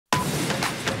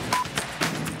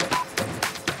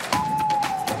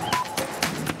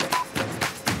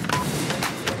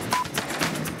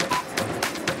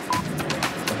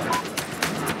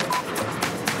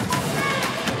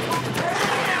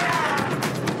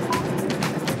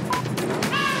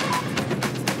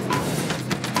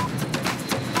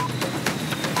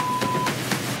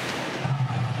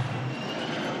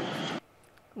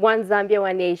One Zambia,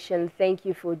 One Nation, thank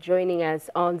you for joining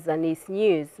us on Zanis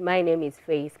News. My name is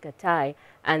Faith Katai,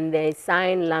 and the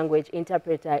sign language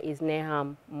interpreter is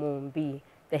Neham Mumbi.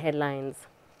 The headlines.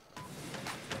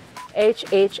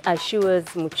 HH assures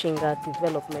Muchinga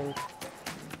development.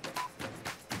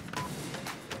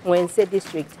 Mwense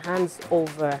District hands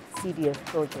over CDF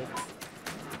projects.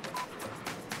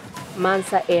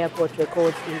 Mansa Airport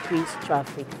records increased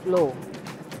traffic flow.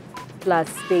 Plus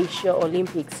Special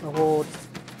Olympics holds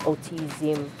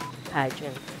autism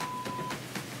pageant.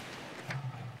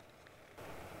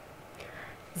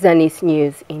 Zanis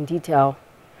News in detail.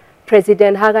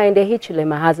 President Hakainde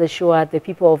Hichilema has assured the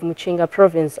people of Muchinga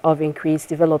province of increased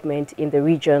development in the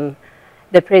region.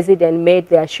 The president made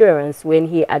the assurance when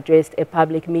he addressed a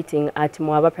public meeting at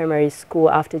Mwaba Primary School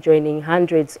after joining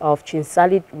hundreds of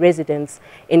Chinsali residents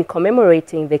in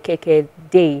commemorating the KK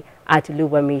Day at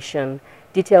Luba Mission.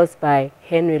 Details by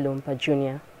Henry Lumpa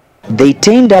Jr. They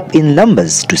turned up in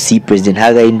numbers to see President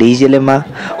Hakainde Hichilema,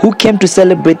 who came to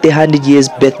celebrate the 100 years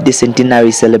birthday centenary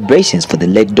celebrations for the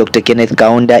late Dr. Kenneth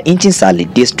Kaunda in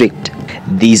Chinsali district.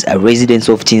 These are residents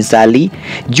of Chinsali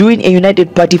during a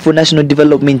United Party for National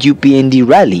Development UPND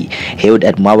rally held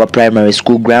at Mwaba Primary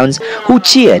School grounds, who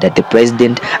cheered at the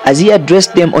president as he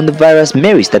addressed them on the various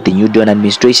merits that the New Dawn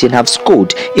administration have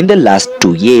scored in the last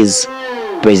 2 years.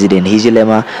 President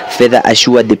Hichilema further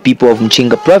assured the people of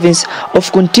Muchinga province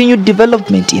of continued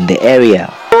development in the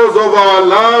area. Because of our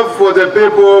love for the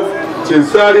people of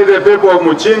Chinsali, the people of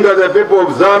Muchinga, the people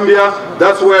of Zambia,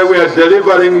 that's why we are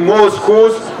delivering more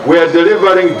schools, we are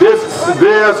delivering desks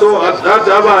there, so at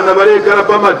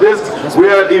Abanabareka desks, we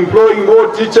are employing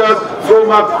more teachers from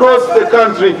across the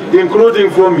country, including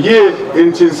from here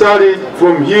in Chinsali,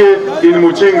 from here in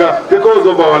Muchinga, because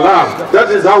of our love.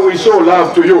 That is how we show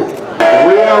love to you.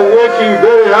 We are working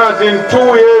very hard. In 2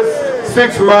 years,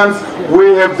 6 months,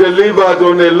 we have delivered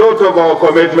on a lot of our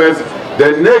commitments.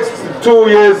 The next 2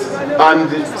 years and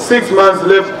 6 months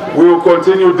left, we will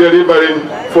continue delivering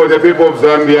for the people of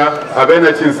Zambia.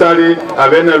 Avena Chinsali,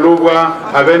 Avena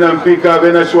Lugwa, Avena Mpika,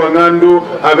 Avena Shwangandu,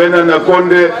 Avena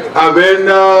Nakonde,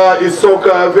 Avena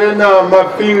Isoka, Avena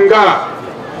Mapinga.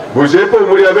 Bujepo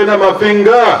muri Avena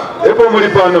Mapinga, Epo muri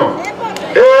pano.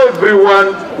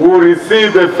 Everyone will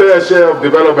receive a fair share of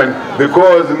development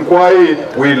because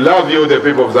Mkwai, we love you, the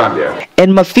people of Zambia.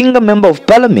 And Mafinga Member of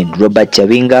Parliament Robert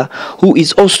Chawinga, who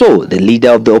is also the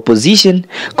leader of the opposition,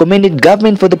 commended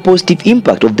government for the positive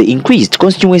impact of the increased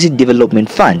Constituency Development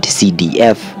Fund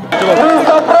 (CDF).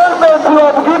 Mr. President, you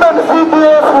have given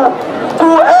CDF to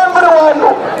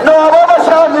everyone.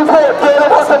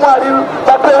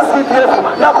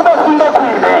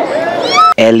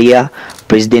 Earlier,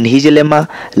 President Hichilema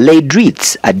laid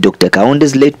wreaths at Dr.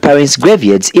 Kaunda's late parents'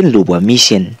 graveyards in Luba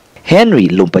Mission. Henry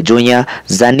Lumpa Jr.,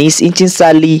 Zanis in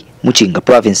Chinsali, Muchinga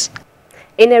province.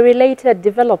 In a related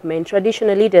development,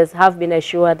 traditional leaders have been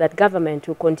assured that government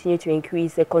will continue to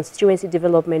increase the Constituency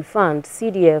Development Fund,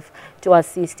 CDF, to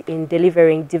assist in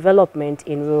delivering development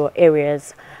in rural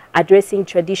areas. Addressing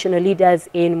traditional leaders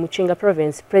in Muchinga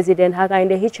province, President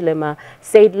Hakainde Hichilema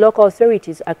said local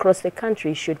authorities across the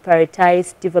country should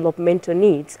prioritize developmental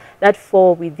needs that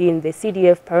fall within the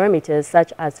CDF parameters,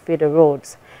 such as feeder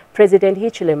roads. President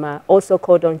Hichilema also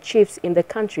called on chiefs in the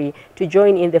country to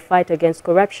join in the fight against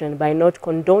corruption by not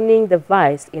condoning the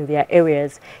vice in their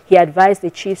areas. He advised the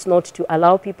chiefs not to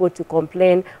allow people to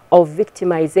complain of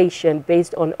victimization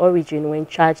based on origin when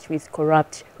charged with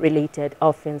corrupt-related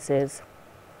offenses.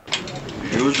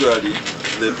 Usually,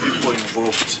 the people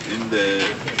involved in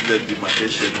the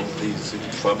demarcation of these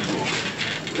farm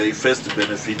blocks, they first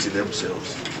benefit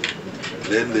themselves.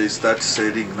 Then they start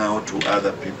selling now to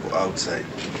other people outside.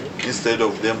 Instead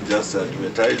of them just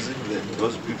advertising, then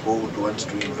those people who want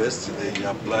to invest, they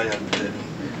apply and then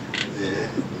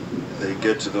they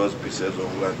get those pieces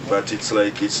of land. But it's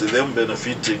like it's them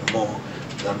benefiting more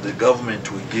than the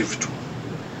government will give to.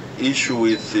 Issue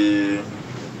with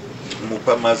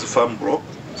Mupamazi farm block.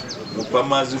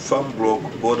 Mupamazi farm block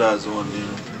borders on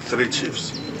 3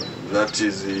 chiefs. That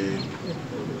is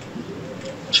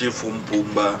Chief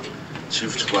Mpumba,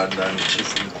 Chief Chikwanda, and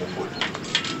Chief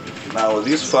Mkongole. Now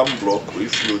this farm block,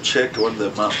 if you check on the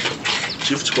map,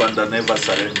 Chief Chikwanda never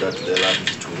surrendered the land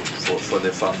for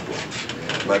the farm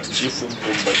block. But Chief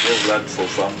Mpumba gave land for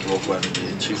farm block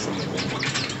and Chief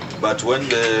Mkongole. But when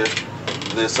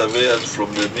the surveyors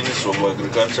from the Ministry of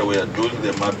Agriculture were doing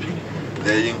the mapping,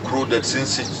 they included,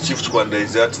 since Chief Chikwanda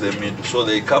is at the middle, so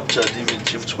they captured even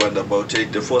Chief Chikwanda about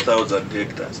 84,000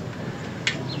 hectares.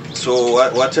 So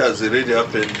what has really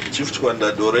happened, Chief Chikwanda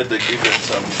had already given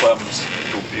some farms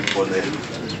to people there.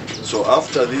 So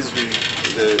after this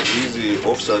these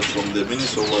officers from the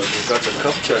Ministry of Agriculture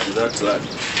captured that land,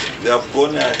 they have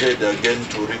gone ahead again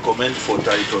to recommend for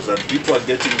titles, and people are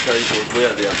getting titles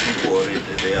where there are people already,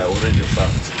 they are already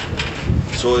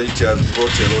farmed. So it has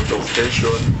brought a lot of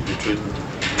tension between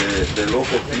the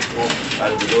local people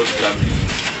and those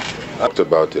coming. Talked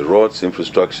about the roads,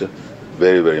 infrastructure,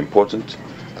 very, very important,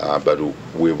 but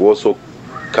we've also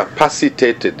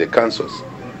capacitated the councils,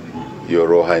 Your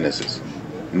Royal Highnesses.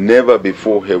 Never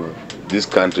before have this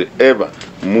country ever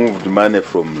moved money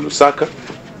from Lusaka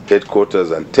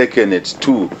headquarters and taken it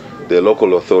to the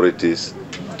local authorities,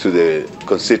 to the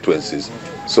constituencies,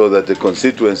 so that the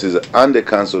constituencies and the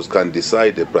councils can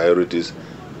decide the priorities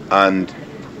and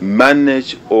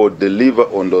manage or deliver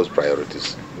on those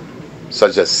priorities,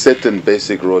 such as certain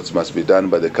basic roads must be done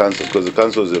by the council, because the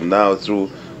councils have now, through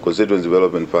Constituency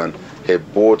Development Fund,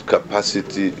 have bought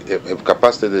capacity, have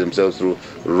capacitated themselves through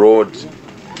road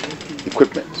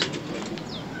equipment.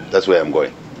 That's where I'm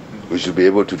going. We should be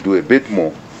able to do a bit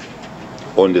more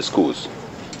on the schools.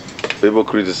 People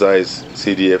criticize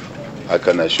CDF. I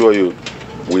can assure you,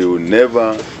 we will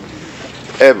never,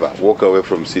 ever walk away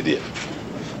from CDF,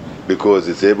 because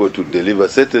it's able to deliver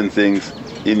certain things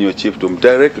in your chiefdom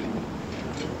directly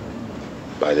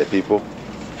by the people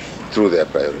through their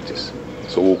priorities.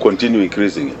 So we'll continue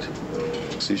increasing it.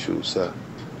 This issue, sir,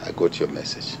 I got your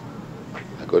message.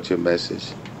 I got your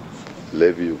message.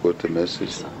 Levy, you got the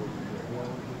message.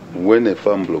 When a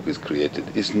farm block is created,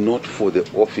 it's not for the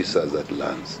officers at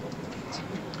lands.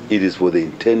 It is for the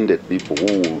intended people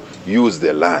who will use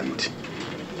the land,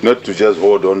 not to just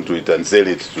hold on to it and sell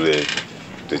it to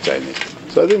the Chinese.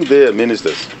 So I think they,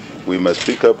 ministers, we must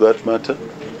pick up that matter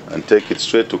and take it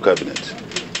straight to cabinet.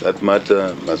 That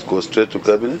matter must go straight to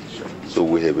cabinet, so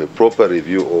we have a proper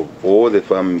review of all the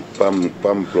farm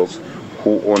blocks,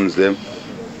 who owns them,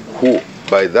 who.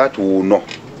 By that we will know.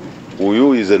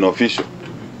 Who is an official.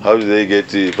 How do they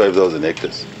get 5,000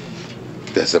 hectares?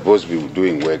 They're supposed to be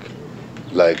doing work,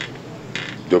 like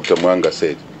Dr. Mwanga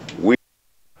said.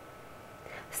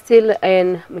 Still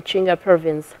in Muchinga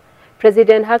province,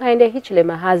 President Hakainde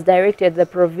Hichilema has directed the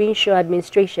provincial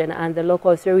administration and the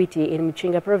local authority in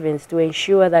Muchinga province to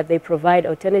ensure that they provide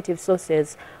alternative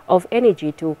sources of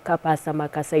energy to Kapasa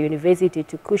Makasa University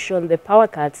to cushion the power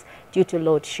cuts due to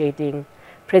load shedding.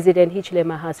 President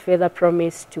Hichilema has further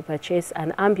promised to purchase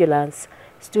an ambulance,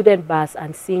 student bus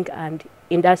and sink and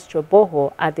industrial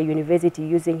borehole at the university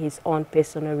using his own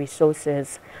personal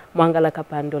resources. Mwangala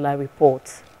Kapandola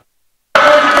reports.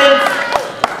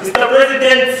 Mr.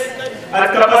 President,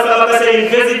 at Kapasa Makasa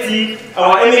University,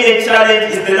 our imminent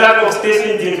challenge is the lack of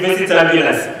stationed university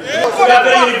ambulance. We have a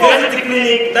university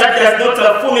clinic that does not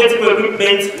have full medical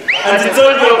equipment and it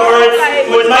only operates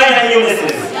with minor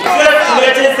illnesses. First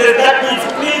emergencies that needs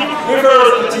quick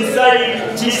referrals to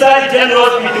Chisari General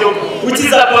Hospital, which is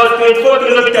about 24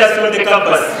 kilometers from the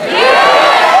campus.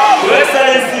 Your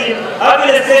Excellency,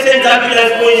 having a stationed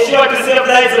ambulance will ensure to save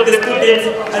lives of the students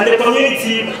and the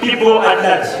community people at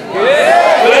large.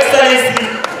 Your Excellency,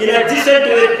 in addition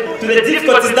to the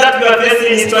difficulties that we are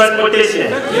facing in transportation,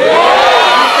 with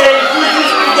the increasing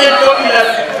student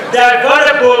populace, the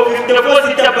available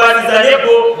 54-seater bus is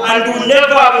unable and will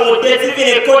never accommodate even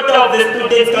a quarter of the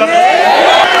students'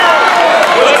 capacity.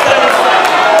 Your Excellency,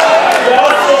 we are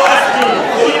also asking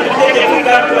for you to take a quick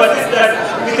act to assist us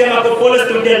with the Makopolo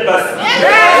student bus.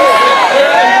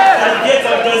 And get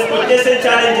some transportation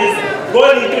challenges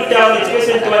going into town,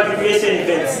 education to recreation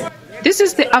events. This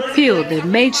is the appeal they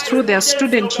made through their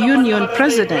student union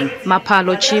president,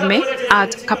 Mapalo Chime,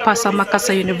 at Kapasa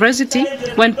Makasa University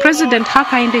when President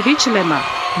Hakainde Hichilema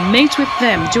met with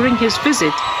them during his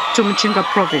visit to Muchinga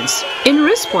province. In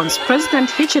response,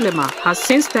 President Hichilema has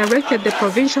since directed the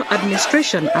provincial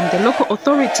administration and the local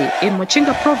authority in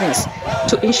Muchinga province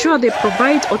to ensure they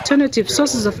provide alternative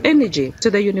sources of energy to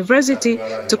the university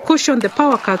to cushion the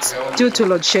power cuts due to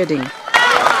load shedding.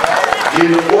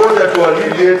 In order to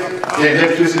alleviate the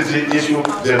electricity issue,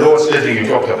 the load shedding you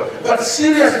talked about. But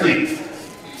seriously,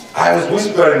 I was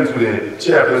whispering to the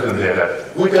chairperson there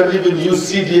that we can even use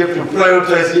CDF to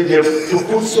prioritize CDF to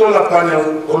put solar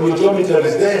panels on your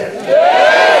dormitories there.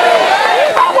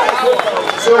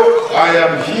 So I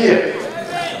am here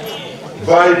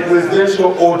by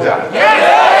presidential order.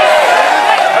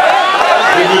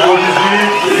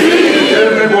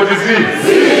 Everybody see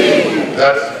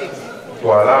that to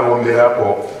allow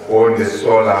on the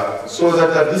solar, so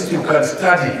that at least you can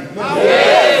study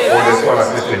on the solar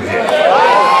system here.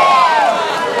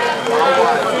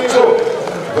 So,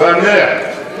 Van Mayor,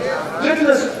 let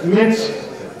us meet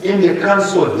in the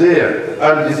council there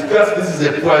and discuss this is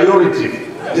a priority.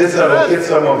 Let's allocate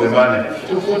some of the money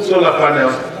to put solar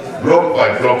panels block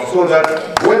by block, so that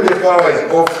when the power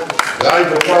is off,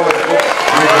 line of power is off,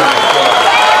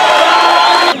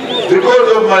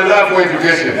 because of my love for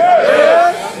education,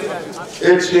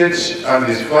 HH and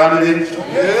his family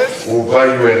will buy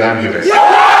you an ambulance.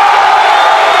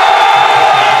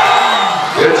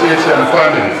 HH and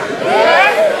family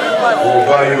will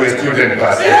buy you a student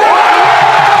basket.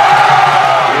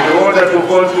 In order to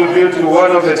contribute to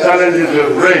one of the challenges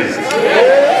we've raised,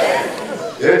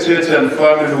 HH and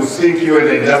family will sink you in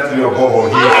the industrial borehole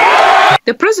here.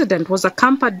 The president was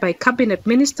accompanied by cabinet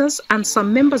ministers and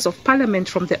some members of parliament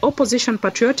from the opposition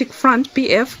Patriotic Front,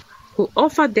 PF, who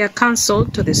offered their counsel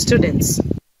to the students.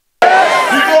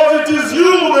 Because it is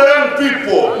you, the young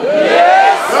people,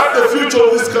 that the future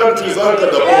of this country is anchored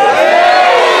upon.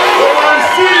 When I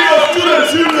see your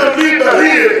students union leader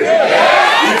here,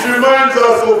 it reminds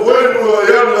us of when we were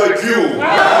young like you.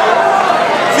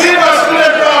 Viva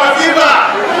student power, viva!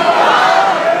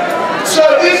 So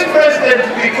this president,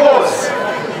 because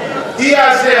he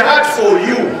has a heart for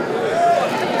you,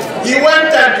 he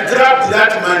went and grabbed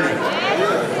that money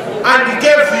and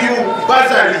gave you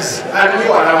bursaries and new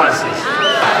allowances.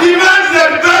 He meant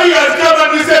that guy has come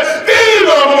and he said,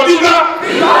 Viva Mama Viva!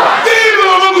 Viva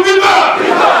Mama Viva!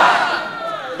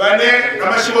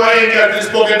 I've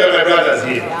spoken to my brothers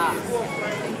here.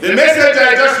 The message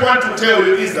I just want to tell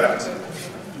you is that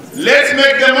let's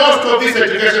make the most of this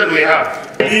education we have.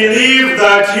 I believe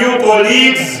that you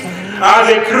colleagues are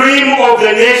the cream of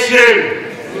the nation.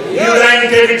 You are the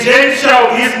intelligentsia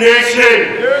of this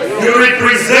nation. You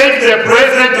represent the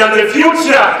present and the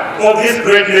future of this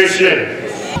great nation.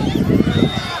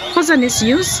 For Zanis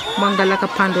News, Mwangala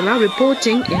Kapandula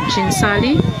reporting in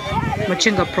Chinsali,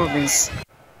 Muchinga Province.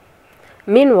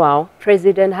 Meanwhile,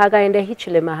 President Hakainde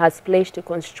Hichilema has pledged to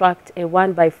construct a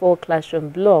 1x4 classroom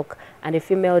block and a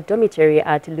female dormitory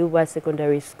at Luba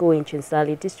Secondary School in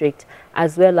Chinsali District,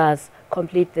 as well as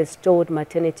complete the stored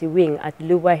maternity wing at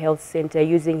Luba Health Center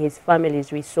using his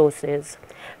family's resources.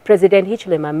 President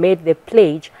Hichilema made the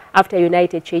pledge after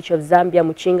United Church of Zambia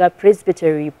Muchinga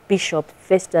Presbytery Bishop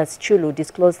Festus Chulu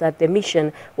disclosed that the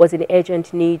mission was in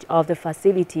urgent need of the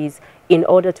facilities in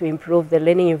order to improve the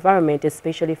learning environment,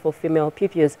 especially for female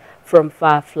pupils from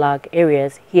far-flung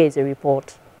areas. Here is a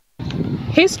report.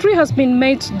 History has been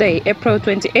made today, April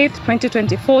 28,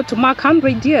 2024, to mark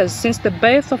 100 years since the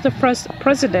birth of the first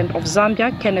president of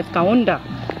Zambia, Kenneth Kaunda.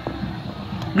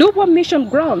 Luba Mission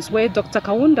Grounds, where Dr.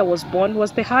 Kaunda was born,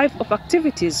 was the hive of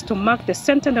activities to mark the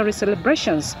centenary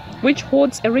celebrations, which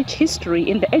holds a rich history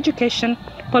in the education,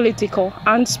 political,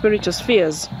 and spiritual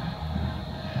spheres.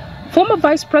 Former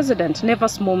Vice President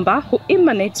Nevas Mumba, who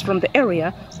emanates from the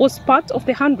area, was part of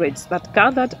the hundreds that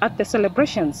gathered at the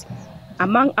celebrations,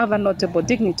 among other notable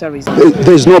dignitaries.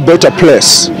 There's no better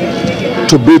place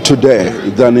to be today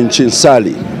than in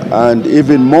Chinsali, and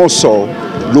even more so,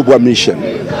 Luba Mission.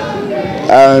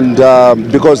 And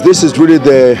because this is really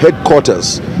the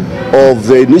headquarters of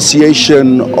the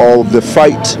initiation of the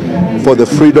fight for the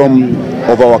freedom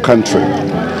of our country.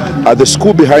 The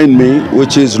school behind me,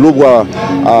 which is Luba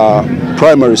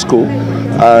Primary School,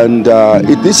 and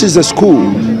this is a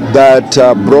school that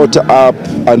brought up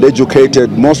and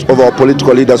educated most of our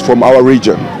political leaders from our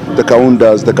region. The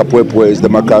Kaundas, the Kapwepwes, the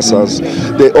Makassas,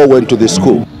 they all went to this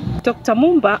school. Dr.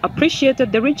 Mumba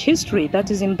appreciated the rich history that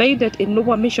is embedded in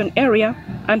Luba Mission area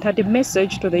and had a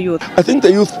message to the youth. I think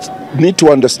the youth need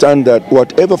to understand that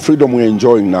whatever freedom we're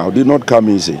enjoying now did not come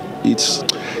easy.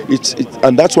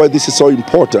 And that's why this is so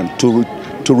important to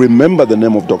remember the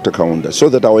name of Dr. Kaunda, so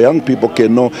that our young people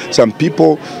can know some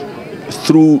people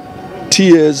through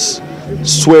tears,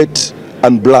 sweat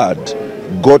and blood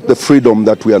got the freedom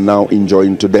that we are now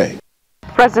enjoying today.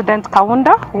 President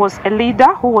Kaunda was a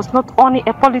leader who was not only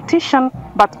a politician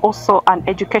but also an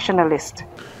educationalist.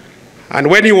 And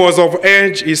when he was of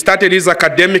age, he started his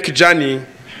academic journey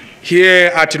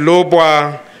here at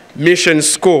Luba Mission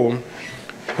School,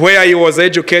 where he was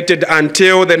educated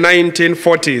until the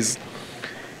 1940s.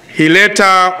 He later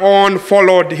on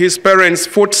followed his parents'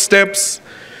 footsteps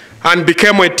and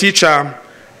became a teacher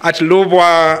at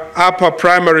Luba Upper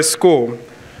Primary School,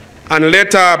 and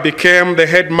later became the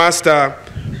headmaster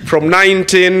from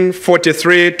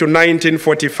 1943 to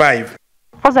 1945.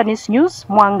 For Zanis News,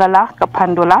 Mwangala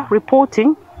Kapandola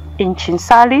reporting in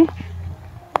Chinsali,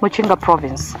 Muchinga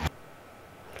Province.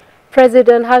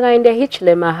 President Hakainde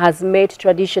Hichilema has met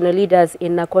traditional leaders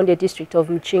in Nakonde district of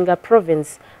Muchinga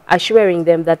Province, assuring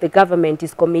them that the government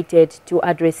is committed to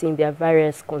addressing their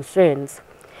various concerns.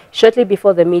 Shortly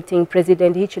before the meeting,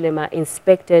 President Hichilema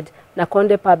inspected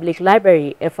Nakonde Public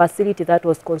Library, a facility that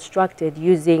was constructed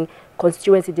using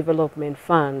Constituency Development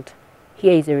Fund.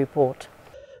 Here is a report.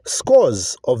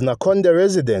 Scores of Nakonde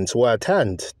residents were at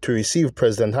hand to receive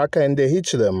President Hakainde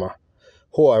Hichilema,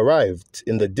 who arrived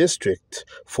in the district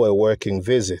for a working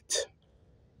visit.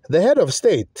 The head of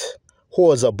state, who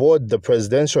was aboard the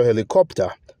presidential helicopter,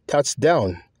 touched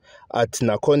down at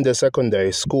Nakonde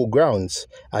Secondary School grounds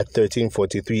at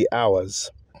 13:43 hours.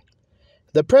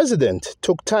 The president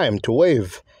took time to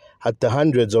wave at the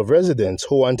hundreds of residents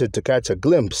who wanted to catch a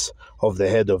glimpse of the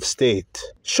head of state.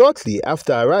 Shortly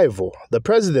after arrival, the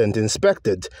president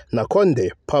inspected Nakonde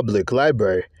Public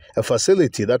Library, a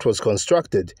facility that was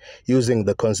constructed using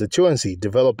the Constituency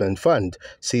Development Fund,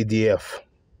 CDF.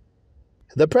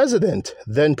 The president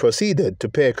then proceeded to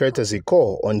pay a courtesy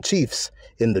call on chiefs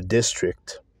in the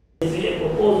district. Is a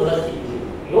proposal that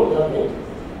your government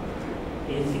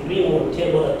is bringing on the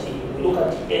table that we look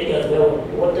at areas where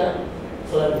water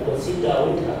so that we consider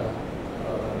winter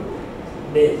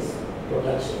maize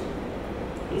production.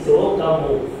 It's a long-term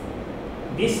move.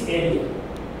 This area,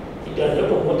 it has a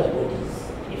lot of water bodies.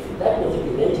 If that was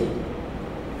implemented,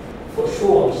 for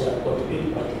sure we shall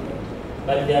contribute particularly.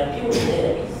 But the appeal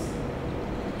there is,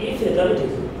 if the government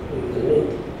is to implement,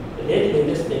 let the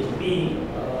investment be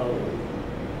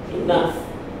enough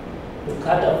to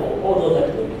cater for all those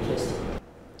that may be interested.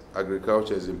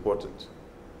 Agriculture is important.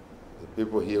 The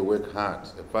people here work hard,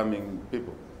 the farming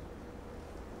people,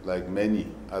 like many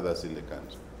others in the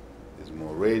country. There's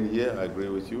more rain here, I agree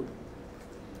with you.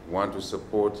 We want to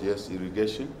support, yes,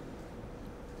 irrigation,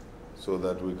 so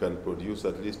that we can produce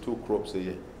at least 2 crops a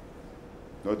year.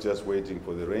 Not just waiting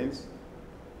for the rains,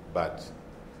 but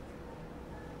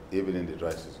even in the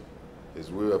dry season. As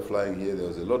we were flying here, there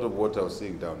was a lot of water I was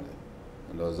seeing down there.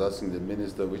 And I was asking the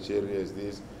minister, which area is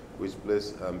this, which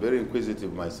place? I'm very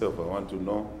inquisitive myself. I want to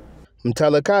know.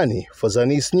 Mtalakani for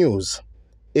Zanis News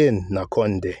in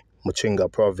Nakonde,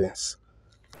 Muchinga Province.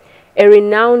 A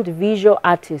renowned visual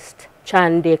artist,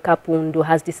 Chande Kapundu,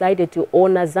 has decided to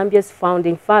honor Zambia's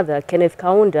founding father, Kenneth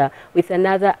Kaunda, with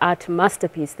another art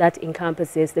masterpiece that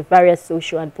encompasses the various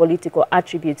social and political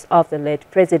attributes of the late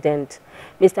president.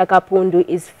 Mr. Kapundu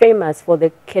is famous for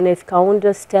the Kenneth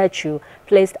Kaunda statue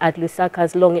placed at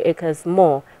Lusaka's Long Acres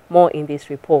Mall. More in this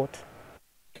report.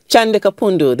 Chande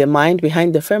Kapundu, the mind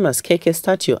behind the famous KK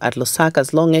statue at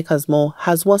Lusaka's Long Acres Mall,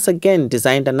 has once again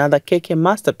designed another KK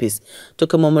masterpiece to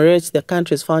commemorate the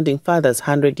country's founding father's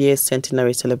 100-year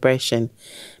centenary celebration.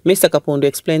 Mr. Kapundu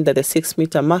explained that the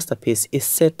 6-meter masterpiece is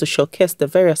set to showcase the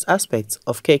various aspects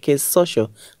of KK's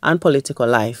social and political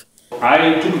life.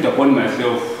 I took it upon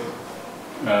myself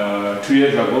 2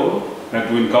 years ago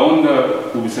that when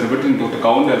Kaunda will be celebrating Dr.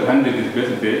 Kaunda's 100th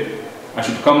birthday, I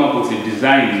should come up with a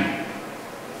design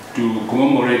to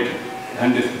commemorate the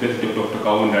 100th birthday of Dr.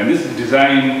 Kaunda. And this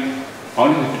design, I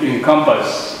wanted to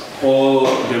encompass all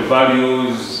the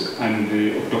values and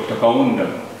of Dr.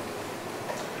 Kaunda.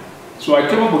 So I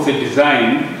came up with a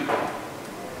design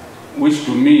which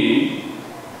to me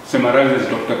summarizes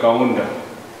Dr. Kaunda.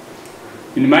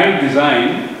 In my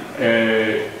design,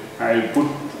 I put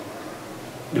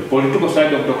the political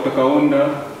side of Dr.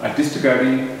 Kaunda,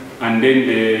 artistically, and then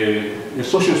the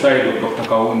social side of Dr.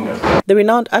 Kaunda. The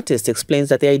renowned artist explains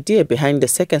that the idea behind the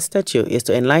second statue is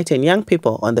to enlighten young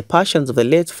people on the passions of the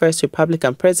late first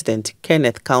Republican president,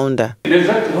 Kenneth Kaunda. There's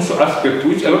that social aspect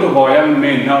which a lot of our young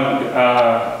men now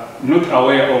are not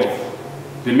aware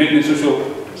of, the many social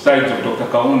sides of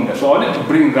Dr. Kaunda. So I wanted to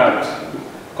bring that.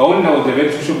 Kaunda was a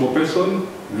very sociable person,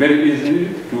 very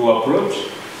easy to approach.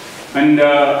 And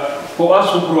for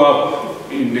us who grew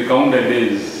up in the Kaunda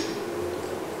days,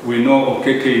 we know of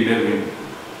KK11.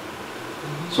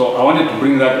 So I wanted to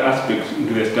bring that aspect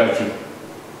into the statue.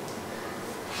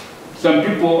 Some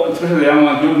people, especially the young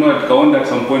ones, don't know that Kaunda at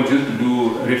some point used to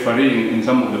do refereeing in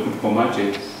some of the football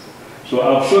matches. So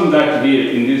I've shown that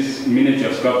here in this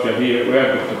miniature sculpture here,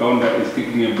 where Dr. Kaunda is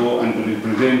kicking a ball and to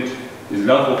represent his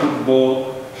love for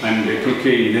football and the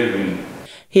KK11.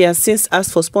 He has since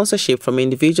asked for sponsorship from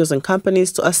individuals and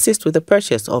companies to assist with the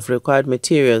purchase of required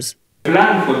materials. The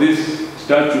plan for this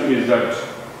statue is that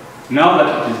now that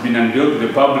it has been unveiled to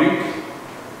the public,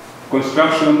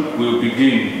 construction will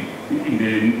begin in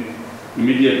the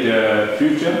immediate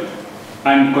future,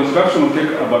 and construction will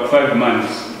take about 5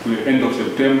 months to the end of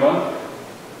September,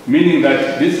 meaning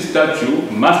that this statue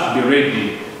must be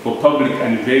ready for public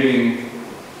unveiling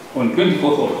on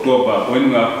 24th October when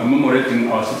we are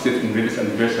commemorating our 60th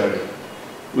anniversary,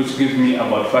 which gives me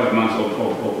about 5 months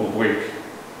of work.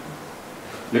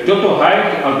 The total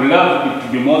height, I would love it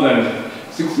to be more than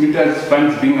 6 meters,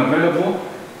 funds being available,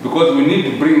 because we need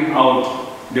to bring out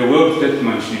the world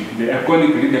statesmanship, the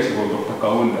iconic leadership of Dr.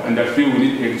 Kaunda, and I feel we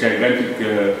need a gigantic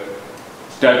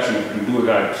statue to do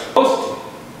that. First,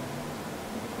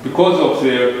 because of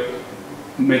the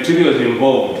materials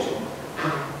involved,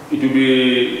 it will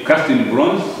be cast in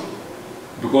bronze,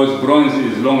 because bronze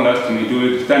is long-lasting. It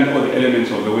will withstand all the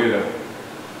elements of the weather.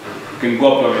 It can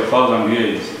go up to 1,000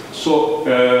 years. So,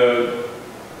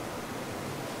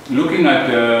 looking at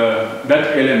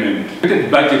that element, the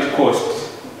budget cost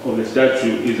of the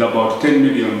statue is about 10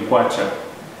 million kwacha,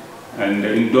 and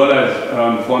in dollars,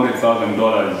 around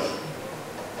 $400,000.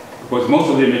 Because most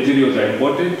of the materials are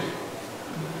imported,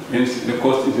 hence the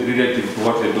cost is relative to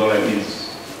what the dollar is.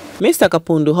 Mr.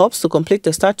 Kapundu hopes to complete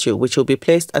the statue, which will be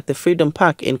placed at the Freedom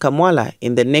Park in Kamwala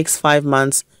in the next 5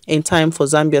 months, in time for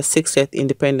Zambia's 60th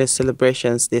independence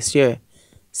celebrations this year.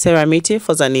 Sarah Miti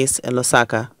for Zanis and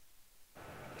Lusaka.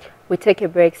 We take a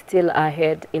break, still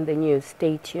ahead in the news.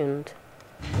 Stay tuned.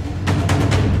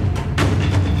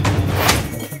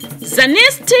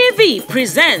 Zanis TV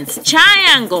presents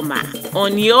Chayangoma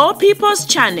on Your People's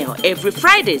Channel every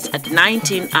Fridays at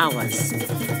 19 hours.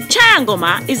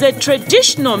 Chayangoma is a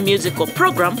traditional musical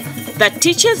program that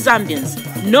teaches Zambians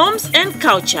norms and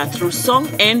culture through song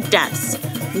and dance.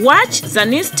 Watch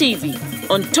Zanis TV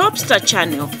on Topstar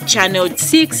Channel, Channel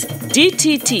 6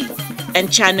 DTT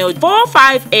and Channel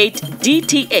 458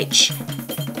 DTH.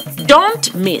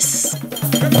 Don't miss.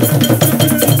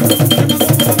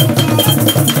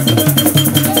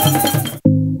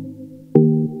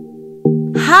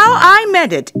 How I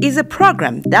Made It is a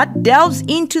program that delves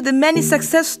into the many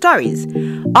success stories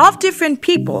of different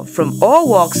people from all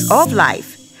walks of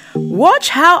life. Watch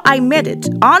How I Made It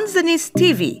on Zanis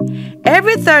TV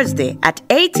every Thursday at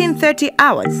 18:30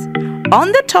 hours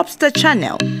on the Topstar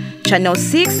Channel, Channel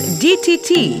 6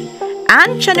 DTT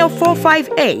and Channel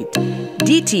 458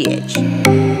 DTH.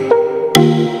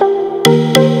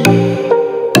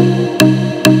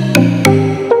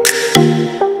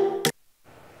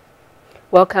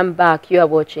 Welcome back. You are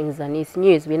watching Zanis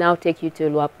News. We now take you to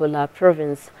Luapula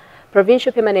Province.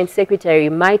 Provincial Permanent Secretary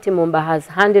Mighty Mumba has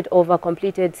handed over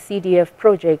completed CDF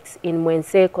projects in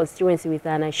Mwense constituency with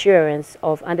an assurance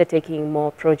of undertaking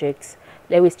more projects.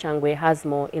 Lewis Changwe has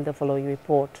more in the following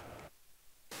report.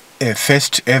 A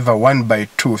first ever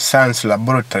 1x2 science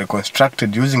laboratory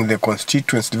constructed using the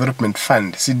Constituency Development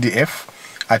Fund (CDF)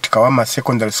 at Kawama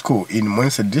Secondary School in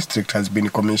Mwense district has been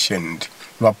commissioned.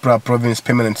 Luapula Province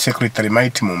Permanent Secretary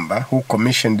Mighty Mumba, who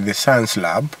commissioned the science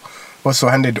lab, also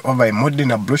handed over a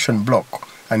modern ablution block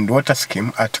and water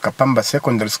scheme at Kapamba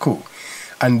Secondary School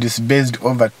and disbursed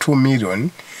over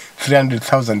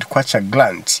 2,300,000 kwacha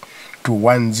grants to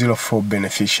 104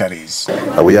 beneficiaries.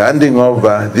 We are handing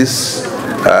over this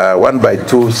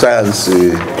 1x2 science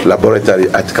laboratory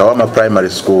at Kawama Primary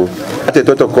School at a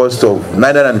total cost of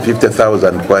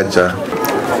 950,000 kwacha.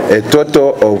 A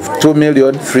total of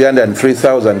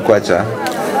 2,303,000 kwacha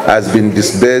has been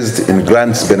disbursed in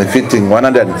grants benefiting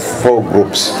 104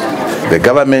 groups. The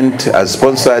government has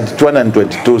sponsored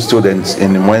 222 students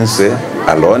in Mwense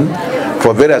alone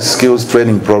for various skills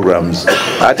training programs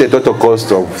at a total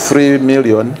cost of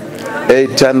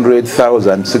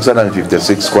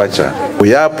 3,800,656 kwacha.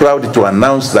 We are proud to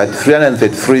announce that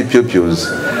 333 pupils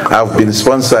have been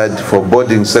sponsored for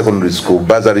boarding secondary school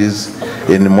bursaries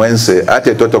in Mwense at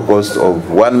a total cost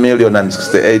of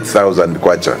 1,068,000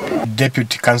 kwacha.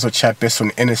 Deputy Council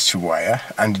Chairperson Enes Chiwaya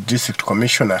and District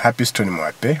Commissioner Happy Stone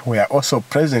Mwape were also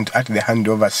present at the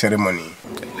handover ceremony.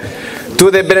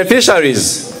 To the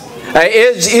beneficiaries, I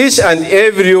urge each and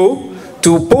every you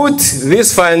to put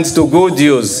these funds to good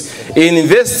use in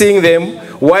investing them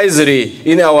wisely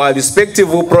in our respective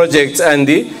projects and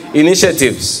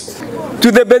initiatives.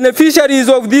 To the beneficiaries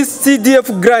of these CDF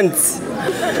grants,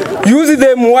 use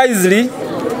them wisely,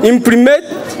 implement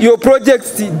your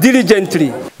projects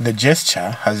diligently. The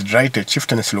gesture has delighted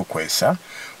Chieftainess Lukwesa,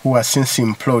 who has since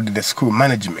employed the school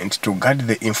management to guard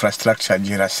the infrastructure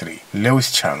jealously.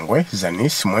 Lewis Changwe,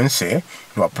 Zanis, Mwense,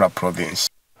 Luapula Province.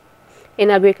 In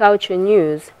agriculture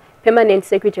news, Permanent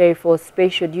Secretary for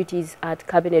Special Duties at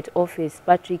Cabinet Office,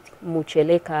 Patrick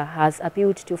Mucheleka, has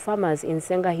appealed to farmers in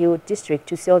Senga Hill District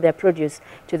to sell their produce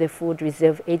to the Food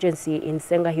Reserve Agency in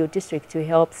Senga Hill District to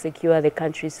help secure the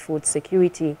country's food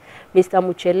security. Mr.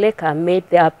 Mucheleka made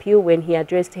the appeal when he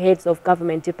addressed heads of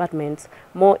government departments.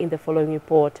 More in the following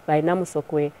report by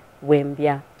Namusokwe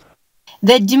Wembia.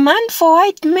 The demand for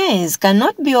white maize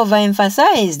cannot be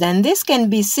overemphasized, and this can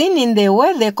be seen in the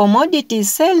way the commodity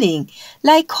is selling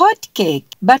like hotcake.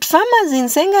 But farmers in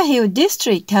Senga Hill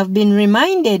District have been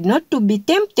reminded not to be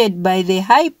tempted by the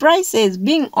high prices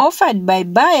being offered by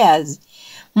buyers.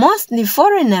 mostly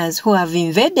foreigners who have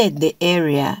invaded the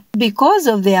area. Because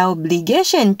of their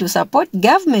obligation to support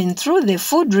government through the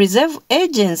Food Reserve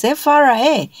Agency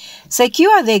FRA,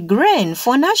 secure the grain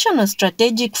for National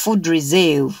Strategic Food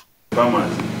Reserve.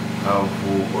 Farmers have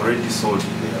already sold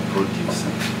their produce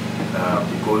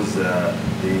because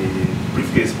the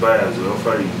briefcase buyers were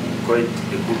offering quite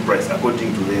a good price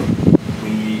according to them.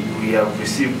 We have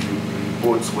received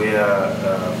reports where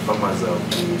farmers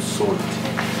have sold.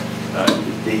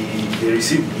 They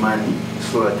received money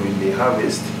so that when they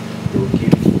harvest, they will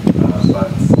give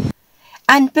bags.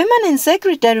 And Permanent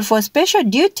Secretary for Special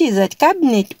Duties at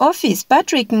Cabinet Office,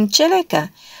 Patrick Mcheleka,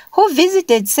 who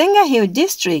visited Senga Hill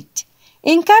District,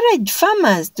 encouraged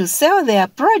farmers to sell their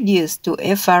produce to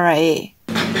FRA.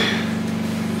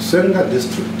 Senga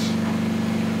District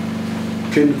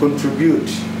can contribute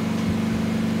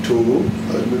to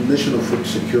national food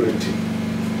security.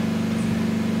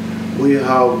 We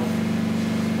have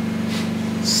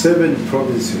 7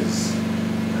 provinces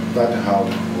that have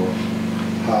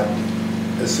had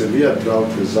a severe drought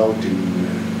resulting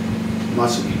in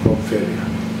massive crop failure.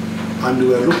 And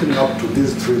we are looking up to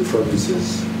these 3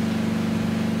 provinces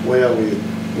where we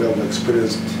have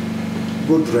experienced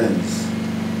good rains.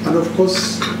 And of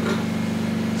course,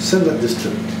 Senga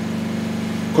District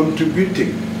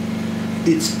contributing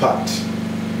its part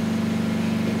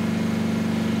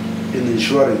in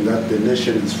ensuring that the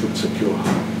nation is food secure.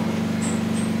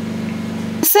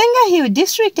 The Senga Hill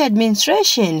District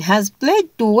Administration has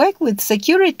pledged to work with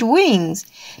security wings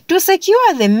to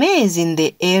secure the maize in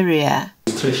the area.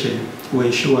 Administration will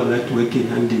ensure that working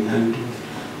hand in hand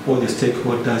with all the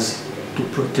stakeholders to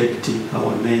protect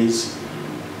our maize,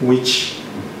 which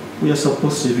we are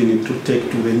supposed even to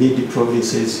take to the needy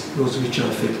provinces, those which are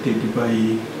affected by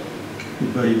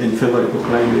the unfavorable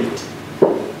climate.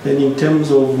 And in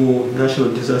terms of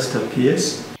national disaster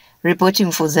PS.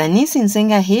 Reporting for Zanis in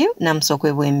Senga Hill,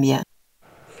 Namsokwe Wembia.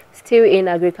 Still in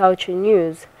agriculture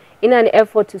news, in an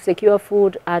effort to secure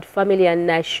food at family and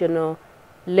national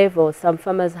level, some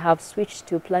farmers have switched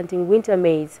to planting winter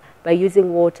maize by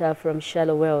using water from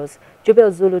shallow wells.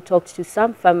 Jubel Zulu talked to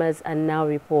some farmers and now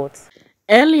reports.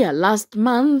 Earlier last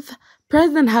month,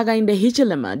 President Hakainde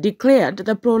Hichilema declared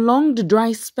the prolonged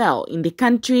dry spell in the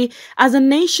country as a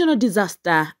national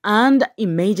disaster and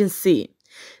emergency.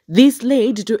 This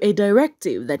led to a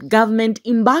directive that government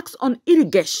embarks on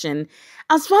irrigation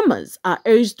as farmers are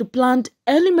urged to plant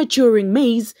early maturing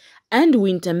maize and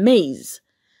winter maize.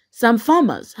 Some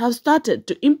farmers have started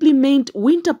to implement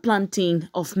winter planting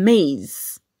of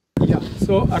maize. Yeah,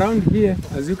 so around here,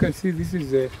 as you can see, this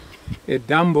is a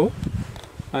dambo.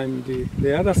 And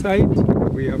the other side,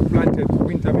 we have planted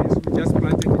winter maize. We just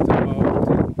planted it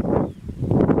about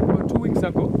 2 weeks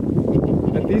ago.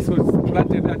 And this was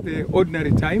planted at the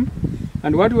ordinary time.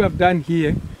 And what we have done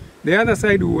here, the other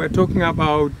side we were talking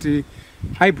about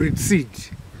hybrid seed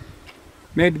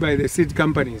made by the seed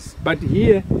companies. But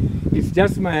here, it's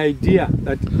just my idea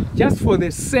that just for the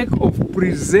sake of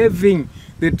preserving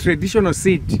the traditional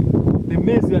seed, the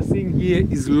maize you are seeing here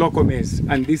is local maize,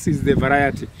 and this is the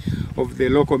variety of the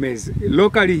local maize.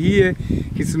 Locally here,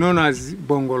 it's known as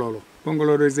bongololo.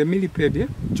 Bongololo is a millipede, yeah?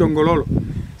 Chongololo.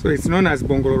 So it's known as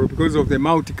bongololo because of the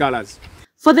multicolors.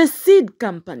 For the seed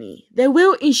company, they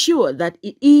will ensure that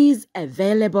it is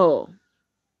available.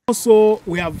 Also,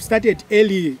 we have started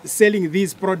early selling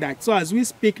these products. So as we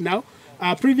speak now,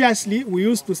 previously we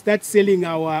used to start selling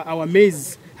our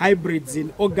maize hybrids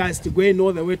in August, going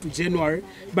all the way to January.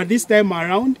 But this time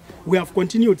around, we have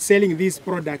continued selling these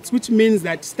products, which means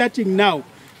that starting now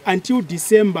until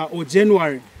December or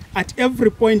January, at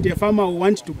every point a farmer will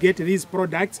want to get these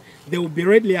products, they will be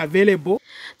readily available.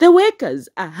 The workers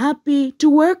are happy to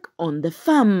work on the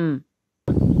farm.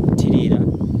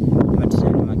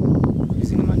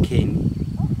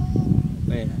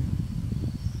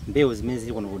 Mbeu zimene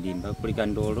zili kuno kudimba kuli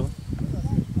kandolo,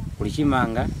 kuli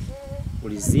chimanga,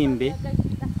 kuli zimbe,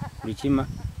 kuli chima,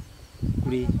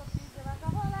 kuli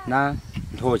na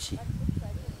nthochi.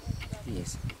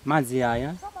 Yes. Madzi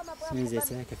aya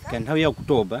sinzese kafika nthawi ya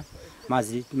Oktoba,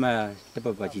 madzi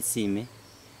timatapa pa chitsime.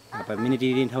 Apa mene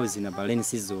tili nthawi zina pa rainy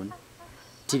season.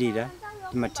 Tilira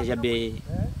timathechabe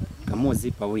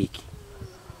kamodzi pa wiki.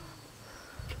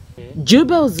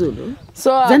 Jubel Zulu,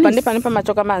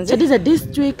 Zanis, that is a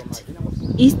district,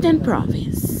 Eastern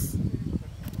Province.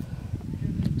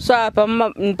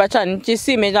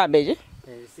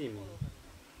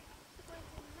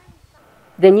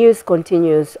 The news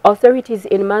continues. Authorities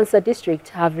in Mansa district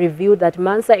have revealed that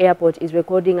Mansa Airport is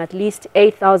recording at least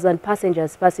 8,000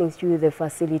 passengers passing through the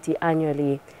facility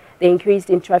annually. The increase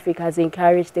in traffic has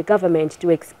encouraged the government to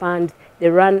expand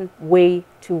the runway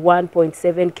to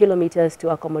 1.7 kilometers to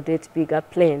accommodate bigger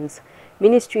planes.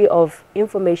 Ministry of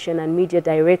Information and Media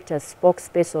Director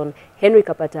spokesperson Henry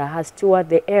Kapata has toured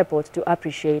the airport to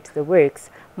appreciate the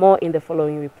works. More in the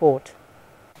following report.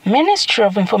 Ministry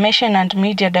of Information and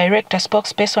Media Director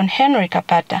spokesperson Henry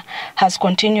Kapata has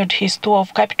continued his tour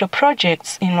of capital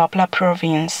projects in Luapula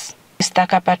Province. Mr.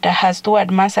 Kapata has toured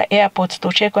Mansa Airport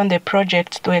to check on the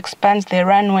project to expand the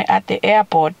runway at the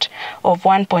airport of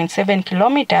 1.7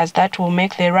 kilometers that will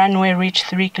make the runway reach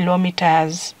 3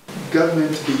 kilometers.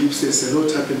 Government believes there's a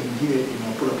lot happening here in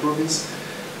Luapula Province,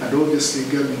 and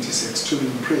obviously government is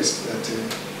extremely impressed that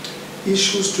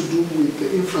issues to do with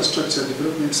the infrastructure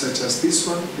development such as this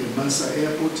one, the Mansa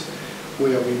Airport,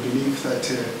 where we believe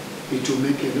that it will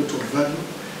make a lot of value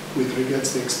with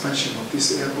regards to the expansion of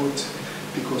this airport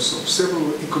because of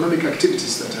several economic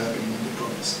activities that are happening in the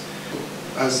province.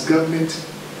 As government,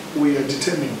 we are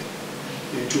determined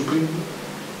to bring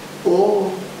all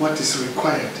what is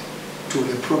required to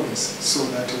the province so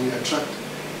that we attract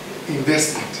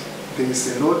investment. There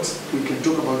is a lot we can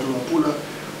talk about Luapula.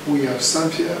 We have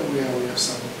Samphia, where we have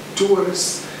some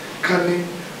tourists coming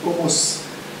almost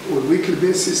on a weekly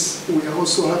basis. We are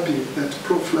also happy that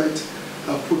ProFlight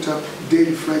have put up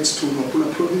daily flights to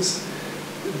Luapula Province.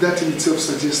 That in itself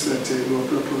suggests that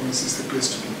Luapula Province is the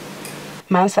place to be.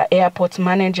 Mansa Airport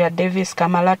manager Davis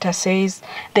Kamalata says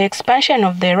the expansion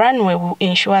of the runway will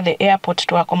ensure the airport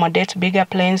to accommodate bigger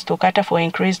planes to cater for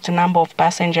increased number of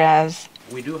passengers.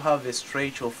 We do have a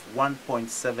stretch of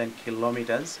 1.7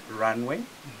 kilometers runway,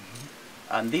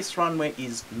 and this runway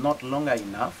is not longer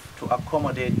enough to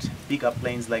accommodate bigger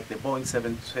planes like the Boeing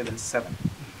 777.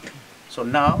 So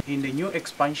now, in the new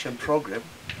expansion program,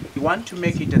 we want to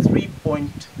make it a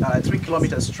 3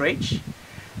 kilometer stretch,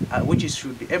 which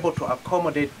should be able to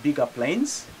accommodate bigger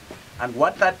planes. And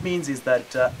what that means is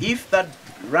that if that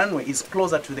runway is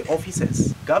closer to the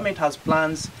offices, government has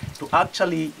plans to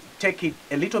actually take it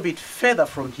a little bit further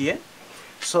from here,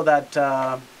 so that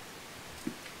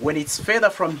when it's further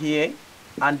from here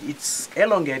and it's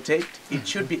elongated, it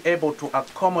should be able to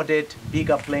accommodate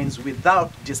bigger planes without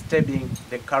disturbing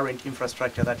the current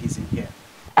infrastructure that is in here.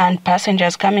 And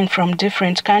passengers coming from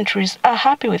different countries are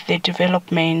happy with the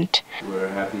development. We're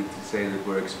happy to say that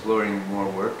we're exploring more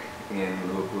work in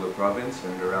Luapula Province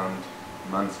and around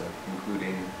Mansa,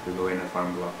 including the Goena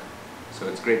farm block. So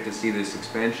it's great to see this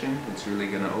expansion. It's really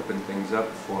going to open things up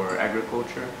for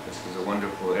agriculture. This is a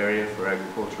wonderful area for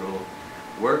agricultural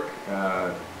work.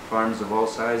 Farms of all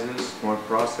sizes, more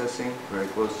processing, very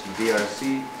close to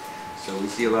DRC. So we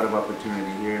see a lot of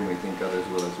opportunity here, and we think others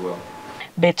will as well.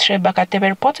 Betre Bakatebe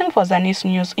reporting for Zanis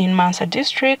News in Mansa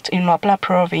District in Luapula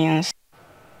Province.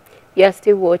 You're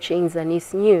still watching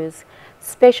Zanis News.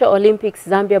 Special Olympics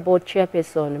Zambia Board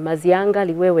Chairperson Mazianga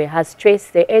Liwewe has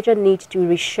stressed the urgent need to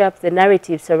reshape the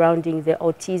narrative surrounding the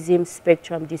autism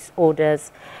spectrum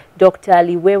disorders. Dr.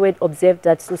 Liwewe observed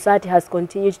that society has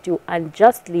continued to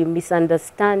unjustly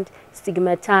misunderstand,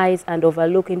 stigmatize and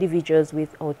overlook individuals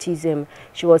with autism.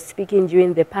 She was speaking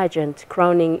during the pageant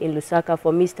crowning in Lusaka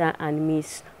for Mr. and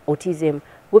Miss Autism.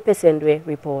 Wupesendwe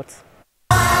reports.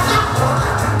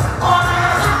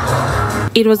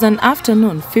 It was an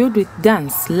afternoon filled with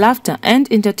dance, laughter and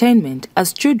entertainment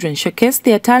as children showcased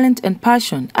their talent and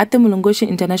passion at the Mulungoshi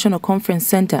International Conference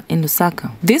Center in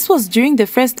Lusaka. This was during the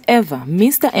first ever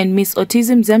Mr. and Miss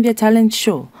Autism Zambia Talent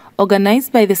Show,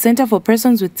 organized by the Center for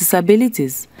Persons with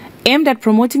Disabilities, aimed at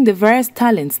promoting the various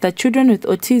talents that children with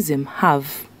autism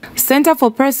have. Center for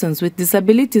Persons with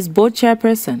Disabilities Board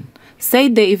Chairperson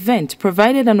said the event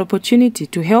provided an opportunity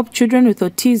to help children with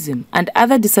autism and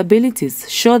other disabilities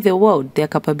show the world their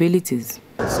capabilities.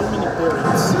 So many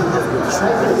parents have got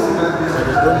children, but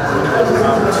they don't bring them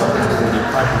out to the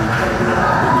public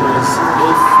because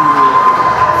they feel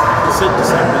it's a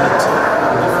disability.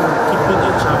 They feel keeping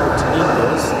a child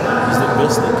indoors is the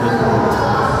best they can do.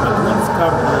 But we've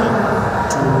come here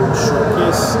to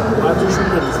showcase what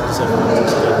children with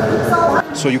disabilities can do.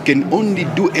 So you can only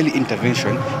do early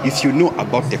intervention if you know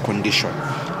about the condition.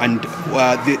 And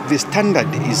the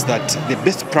standard is that the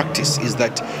best practice is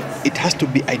that it has to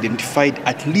be identified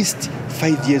at least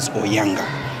 5 years or younger.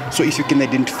 So if you can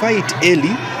identify it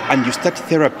early and you start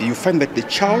therapy, you find that the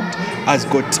child has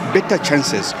got better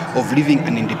chances of living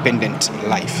an independent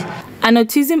life. An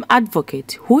autism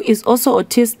advocate who is also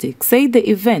autistic said the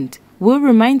event will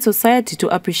remind society to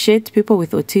appreciate people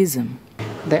with autism.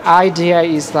 The idea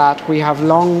is that we have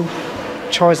long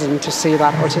chosen to see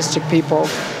that autistic people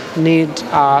need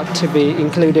to be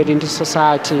included into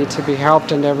society, to be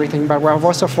helped and everything, but we have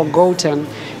also forgotten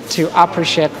to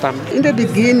appreciate them. In the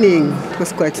beginning, it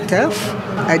was quite tough.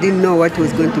 I didn't know what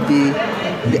was going to be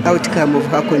the outcome of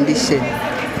her condition.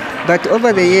 But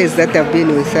over the years that I've been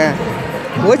with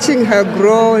her, watching her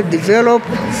grow, develop,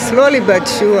 slowly but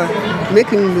sure,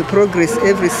 making progress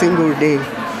every single day,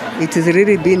 it has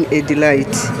really been a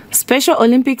delight. Special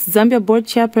Olympics Zambia Board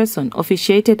Chairperson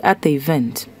officiated at the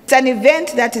event. It's an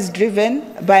event that is driven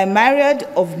by a myriad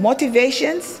of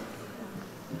motivations,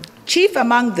 chief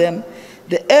among them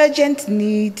the urgent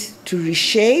need to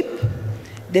reshape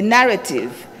the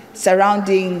narrative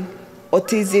surrounding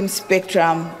autism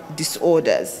spectrum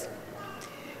disorders.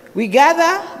 We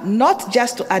gather not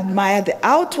just to admire the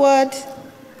outward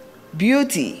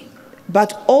beauty,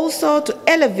 but also to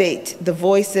elevate the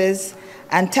voices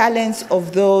and talents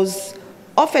of those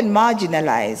often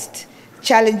marginalized,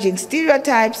 challenging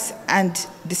stereotypes and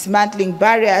dismantling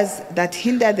barriers that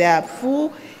hinder their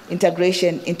full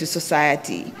integration into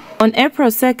society. On April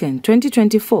 2nd,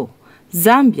 2024,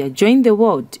 Zambia joined the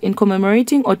world in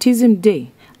commemorating Autism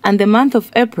Day, and the month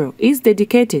of April is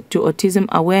dedicated to autism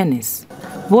awareness.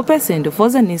 Wopesendo for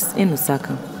Zanis in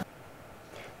Lusaka.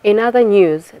 In other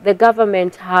news, the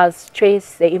government has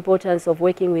stressed the importance of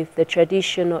working with the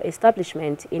traditional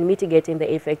establishment in mitigating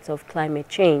the effects of climate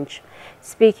change.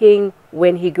 Speaking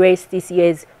when he graced this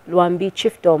year's Luambi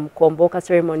Chiefdom Komboka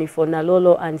ceremony for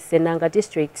Nalolo and Senanga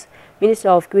districts, Minister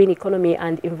of Green Economy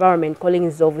and Environment Colin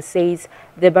Zovu says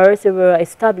the Barosevera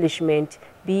establishment,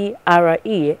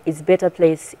 BRE, is better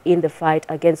placed in the fight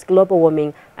against global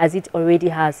warming as it already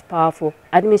has powerful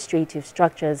administrative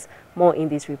structures. More in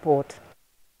this report.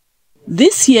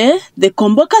 This year, the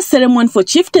Komboka ceremony for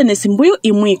Chieftainess Mbuyu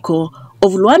Imwiko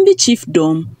of Luambi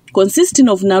Chiefdom, consisting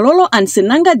of Nalolo and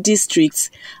Senanga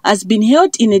districts, has been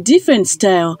held in a different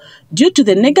style due to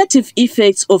the negative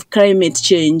effects of climate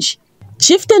change.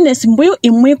 Chieftainess Mbuyu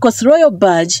Imwiko's royal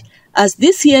badge has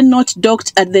this year not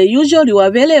docked at the usual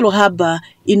Riwabelero Harbour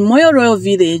in Moyo Royal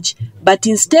Village, but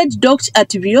instead docked at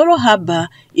Bioro Harbour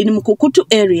in Mukukutu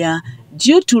area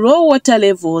due to low water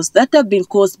levels that have been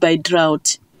caused by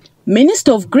drought.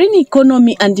 Minister of Green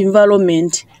Economy and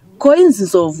Environment, Colin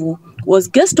Zovu, was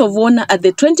guest of honor at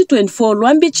the 2024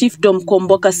 Luambi Chiefdom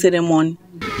Komboka ceremony.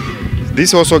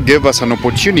 This also gave us an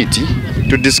opportunity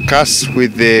to discuss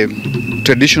with the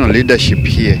traditional leadership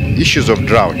here issues of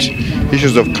drought,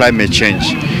 issues of climate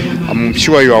change. I'm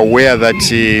sure you are aware that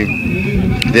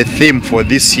the theme for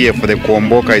this year for the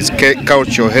Komboka is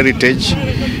cultural heritage,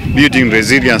 building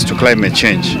resilience to climate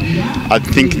change. I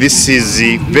think this is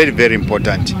very, very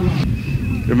important.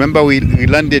 Remember, we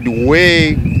landed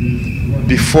way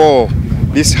before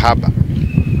this harbor,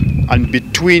 and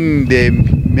between the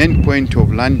main point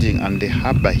of landing and the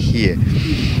harbor here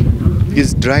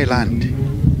is dry land.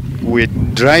 We're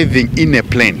driving in a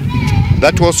plane.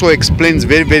 That also explains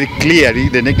very, very clearly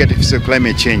the negatives of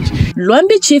climate change.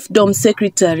 Luambi Chiefdom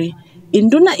Secretary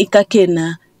Induna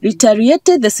Ikakena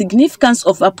reiterated the significance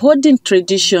of upholding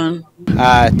tradition.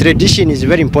 Tradition is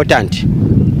very important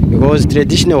because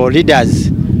traditional leaders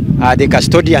are the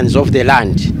custodians of the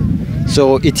land.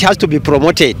 So it has to be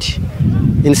promoted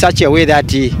in such a way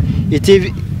that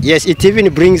it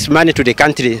even brings money to the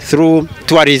country through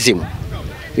tourism.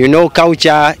 You know,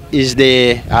 culture is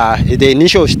the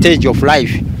initial stage of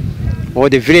life, or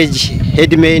the village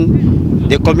headman,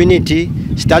 the community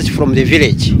starts from the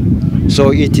village.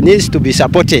 So it needs to be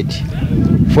supported.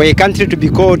 For a country to be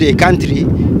called a country,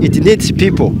 it needs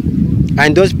people.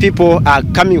 And those people are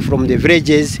coming from the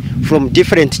villages, from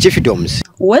different chiefdoms.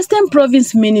 Western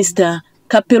Province Minister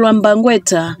Kapelwa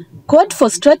Mbangweta called for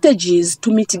strategies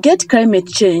to mitigate climate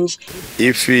change.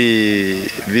 If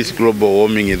this global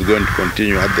warming is going to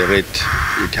continue at the rate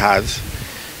it has,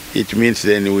 it means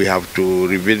then we have to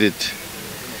revisit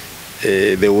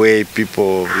the way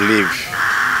people live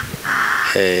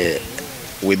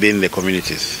within the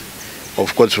communities.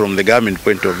 Of course, from the government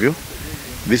point of view,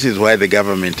 this is why the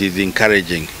government is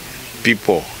encouraging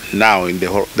people now in the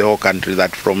whole country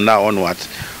that from now onwards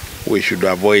we should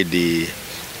avoid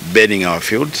burning our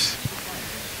fields,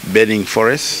 burning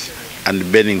forests,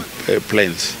 and burning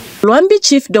plains. Luambi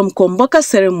Chiefdom Komboka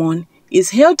ceremony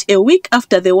is held a week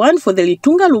after the one for the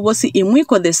Litunga Lubosi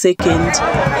Imwiko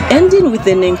II, ending with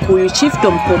the Nenkuyu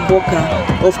Chiefdom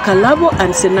Komboka of Kalabo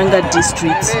and Senanga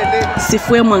districts.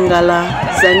 Sifwe Mangala,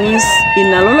 Zanis, in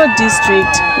Nalolo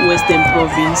district, Western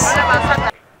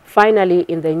Province. Finally,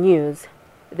 in the news,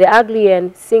 the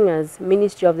Anglican Singers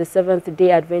Ministry of the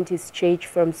Seventh-day Adventist Church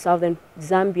from Southern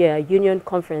Zambia Union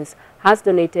Conference has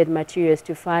donated materials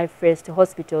to 5 first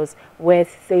hospitals worth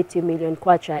 30 million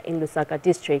kwacha in Lusaka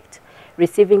district.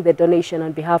 Receiving the donation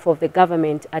on behalf of the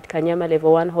government at Kanyama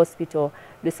Level 1 Hospital,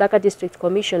 Lusaka District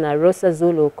Commissioner Rosa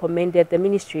Zulu commended the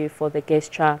ministry for the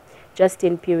gesture.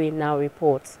 Justin Piri now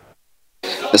reports.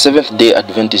 The Seventh-day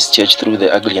Adventist Church, through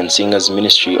the Anglican Singers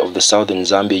Ministry of the Southern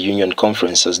Zambia Union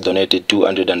Conference, has donated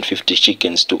 250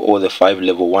 chickens to all the 5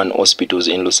 Level 1 hospitals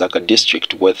in Lusaka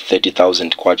District worth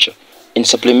 30,000 kwacha. In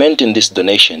supplementing this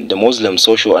donation, the Muslim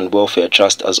Social and Welfare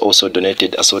Trust has also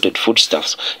donated assorted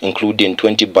foodstuffs, including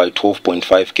 20 by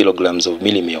 12.5 kilograms of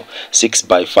mealie meal, 6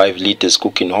 by 5 liters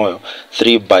cooking oil,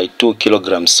 3 by 2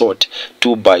 kilograms salt,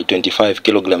 2 by 25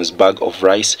 kilograms bag of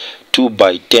rice, 2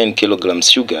 by 10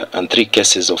 kilograms sugar, and 3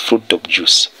 cases of fruit top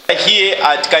juice. Here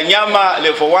at Kanyama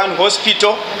Level 1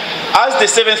 Hospital, as the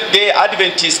Seventh-day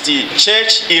Adventist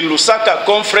Church in Lusaka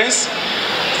Conference,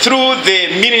 through the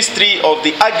Ministry of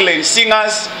the Anglican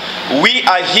Singers, we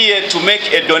are here to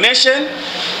make a donation,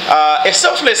 a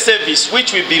selfless service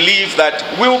which we believe that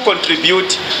will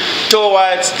contribute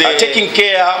towards the taking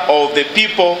care of the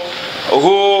people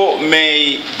who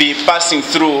may be passing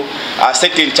through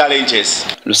certain challenges.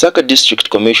 Lusaka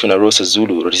District Commissioner Rosa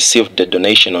Zulu received the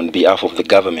donation on behalf of the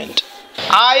government.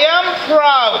 I am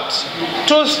proud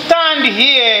to stand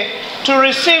here to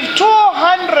receive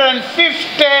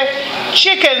 250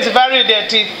 chickens valued at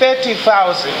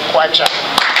 30,000 kwacha.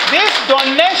 This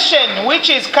donation, which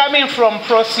is coming from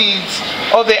proceeds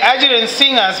of the Anglican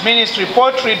Singers Ministry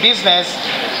poultry business,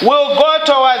 will go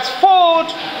towards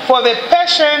food for the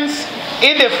patients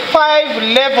in the 5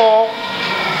 Level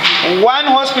 1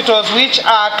 hospitals, which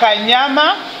are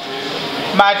Kanyama,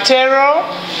 Matero,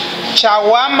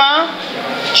 Chawama,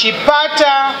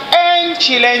 Chipata, and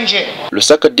Chilenje.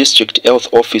 Lusaka District Health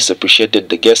Office appreciated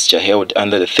the gesture held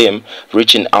under the theme,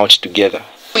 Reaching Out Together.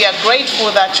 We are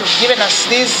grateful that you've given us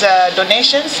these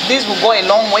donations. These will go a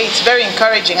long way. It's very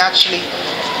encouraging, actually.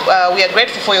 We are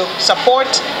grateful for your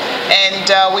support,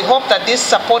 and we hope that this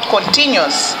support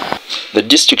continues. The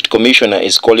District Commissioner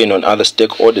is calling on other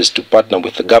stakeholders to partner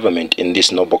with the government in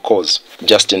this noble cause.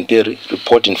 Justin Perry,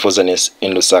 reporting for Zanis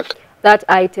in Lusaka. That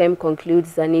item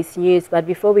concludes Zanis News, but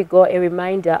before we go, a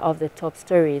reminder of the top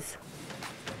stories.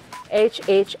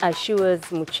 HH assures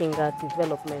Muchinga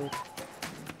development.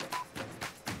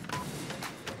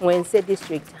 Mwense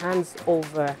District hands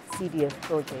over CDF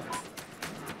projects.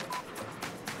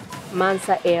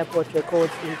 Mansa Airport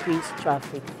records increased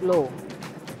traffic flow.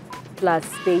 Plus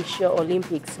Special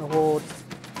Olympics holds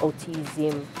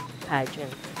autism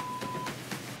pageant.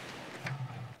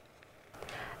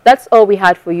 That's all we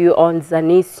had for you on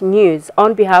Zanis News.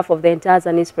 On behalf of the entire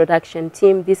Zanis production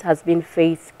team, this has been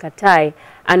Faith Katai,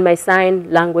 and my sign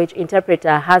language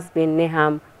interpreter has been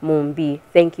Neham Mumbi.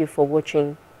 Thank you for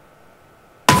watching.